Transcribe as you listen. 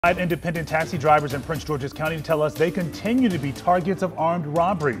Independent taxi drivers in Prince George's County tell us they continue to be targets of armed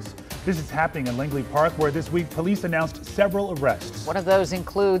robberies. This is happening in Langley Park, where this week police announced several arrests. One of those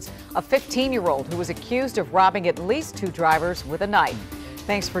includes a 15-year-old who was accused of robbing at least 2 drivers with a knife.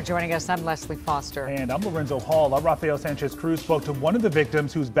 Thanks for joining us. I'm Leslie Foster. And I'm Lorenzo Hall. Our Rafael Sanchez Cruz spoke to one of the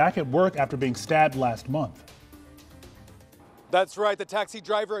victims who's back at work after being stabbed last month. That's right. The taxi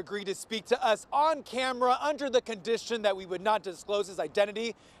driver agreed to speak to us on camera under the condition that we would not disclose his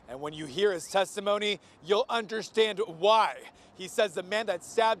identity. And when you hear his testimony, you'll understand why. He says the man that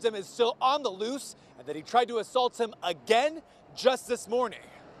stabbed him is still on the loose and that he tried to assault him again just this morning.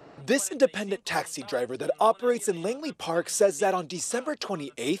 This independent taxi driver that operates in Langley Park says that on December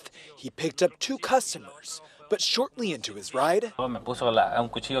 28th, he picked up 2 customers. But shortly into his ride, one of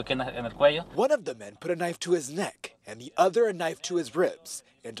the men put a knife to his neck and the other a knife to his ribs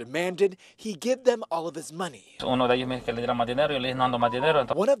and demanded he give them all of his money. One of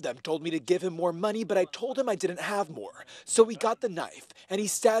them told me to give him more money, but I told him I didn't have more. So he got the knife and he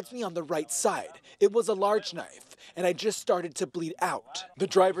stabbed me on the right side. It was a large knife and I just started to bleed out. The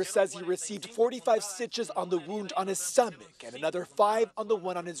driver says he received 45 stitches on the wound on his stomach and another 5 on the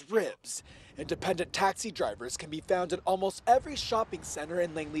one on his ribs. Independent taxi drivers can be found at almost every shopping center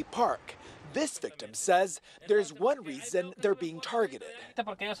in Langley Park. This victim says there's one reason they're being targeted.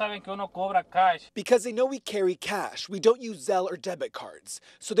 Because they know we carry cash. We don't use Zelle or debit cards.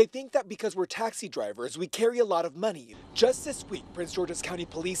 So they think that because we're taxi drivers, we carry a lot of money. Just this week, Prince George's County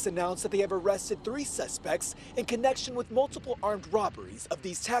Police announced that they have arrested 3 suspects in connection with multiple armed robberies of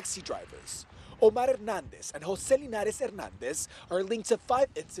these taxi drivers. Omar Hernandez and Jose Linares Hernandez are linked to 5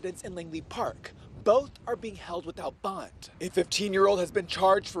 incidents in Langley Park. Both are being held without bond. A 15-year-old has been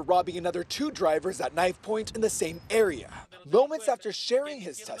charged for robbing another 2 drivers at knife point in the same area. Moments after sharing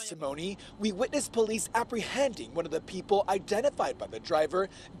his testimony, we witnessed police apprehending one of the people identified by the driver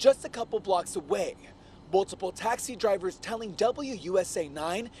just a couple blocks away. Multiple taxi drivers telling WUSA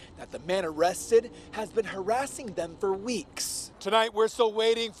 9 that the man arrested has been harassing them for weeks. Tonight, we're still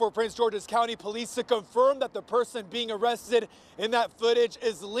waiting for Prince George's County Police to confirm that the person being arrested in that footage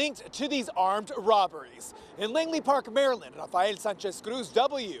is linked to these armed robberies. In Langley Park, Maryland, Rafael Sanchez Cruz,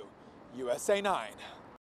 WUSA 9.